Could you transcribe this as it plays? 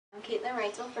I'm Caitlin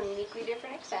Reitzel from Uniquely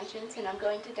Different Extensions, and I'm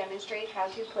going to demonstrate how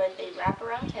to put a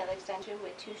wraparound tail extension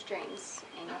with 2 strings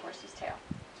in your horse's tail.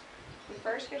 You're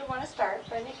first going to want to start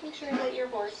by making sure that your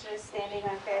horse is standing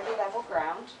on fairly level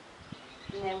ground,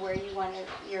 and then where you want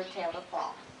your tail to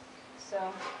fall. So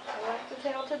I want the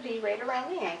tail to be right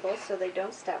around the ankles so they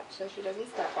don't step, so she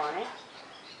doesn't step on it.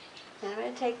 Then I'm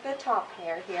going to take the top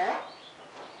hair here,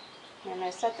 and I'm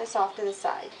going to set this off to the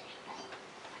side.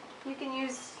 You can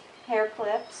use hair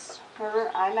clips,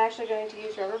 or I'm actually going to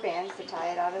use rubber bands to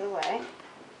tie it out of the way.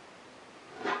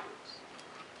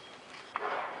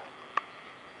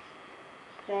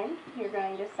 Then you're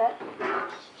going to set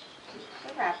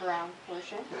the wraparound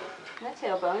portion and the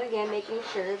tailbone, again making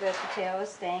sure that the tail is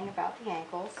staying about the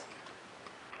ankles.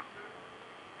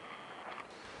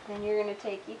 Then you're going to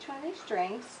take each one of these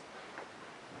strings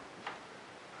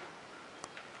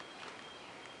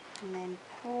and then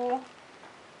pull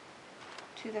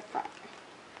to the front.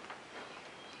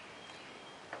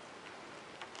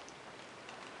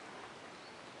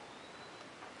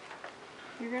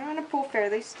 You're going to want to pull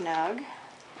fairly snug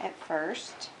at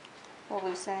first. We'll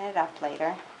loosen it up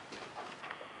later.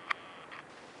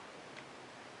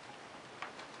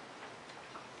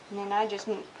 And then I just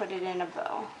put it in a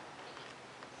bow,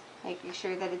 making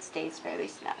sure that it stays fairly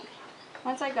snug.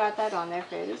 Once I got that on there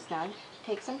fairly snug,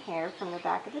 take some hair from the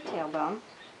back of the tailbone,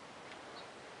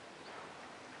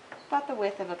 about the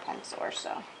width of a pencil or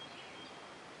so.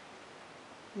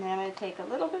 And then I'm going to take a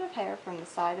little bit of hair from the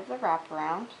side of the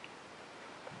wraparound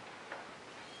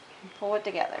and pull it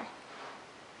together.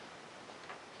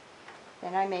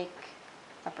 Then I make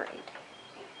a braid.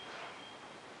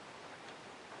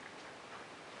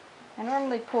 I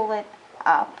normally pull it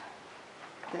up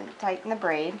to tighten the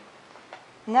braid,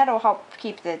 and that'll help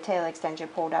keep the tail extension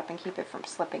pulled up and keep it from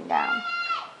slipping down.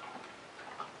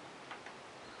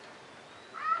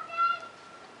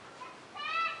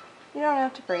 You don't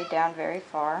have to braid down very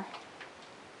far,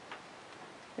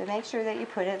 but make sure that you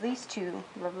put at least 2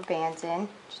 rubber bands in,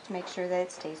 just to make sure that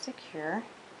it stays secure.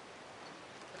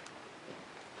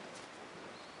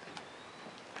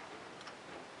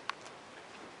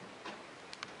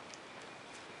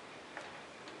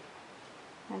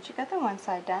 Once you got the one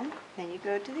side done, then you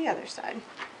go to the other side.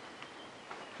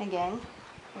 Again,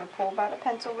 I'm going to pull about a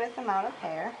pencil width amount of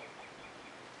hair.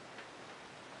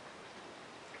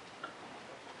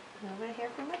 A little bit of hair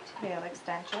from the tail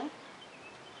extension.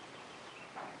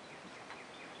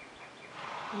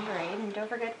 And braid, and don't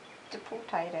forget to pull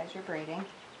tight as you're braiding.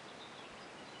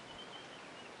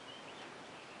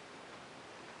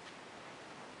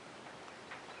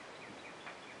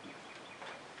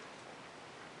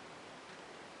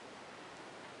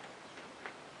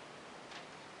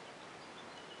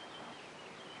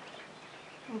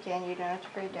 Again, you don't have to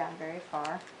braid down very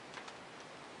far.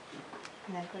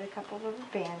 And then put a couple of rubber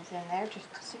bands in there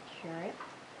just to secure it.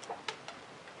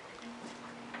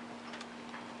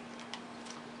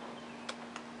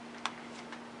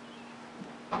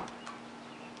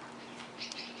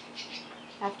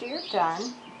 After you're done,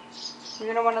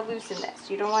 you're going to want to loosen this.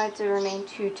 You don't want it to remain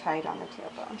too tight on the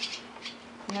tailbone.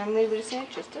 I normally loosen it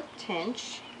just a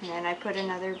tinch, and then I put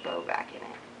another bow back in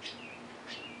it.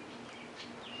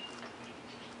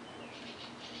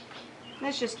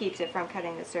 This just keeps it from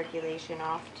cutting the circulation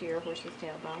off to your horse's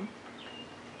tailbone.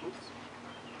 Oops.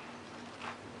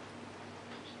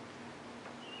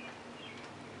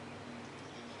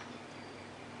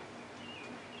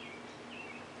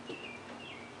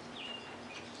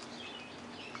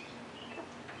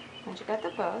 Once you got the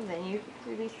bow, then you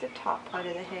release the top part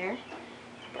of the hair,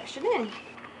 brush it in.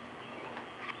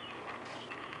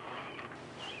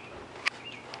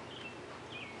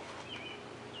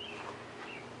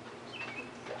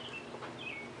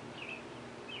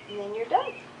 And then you're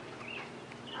done.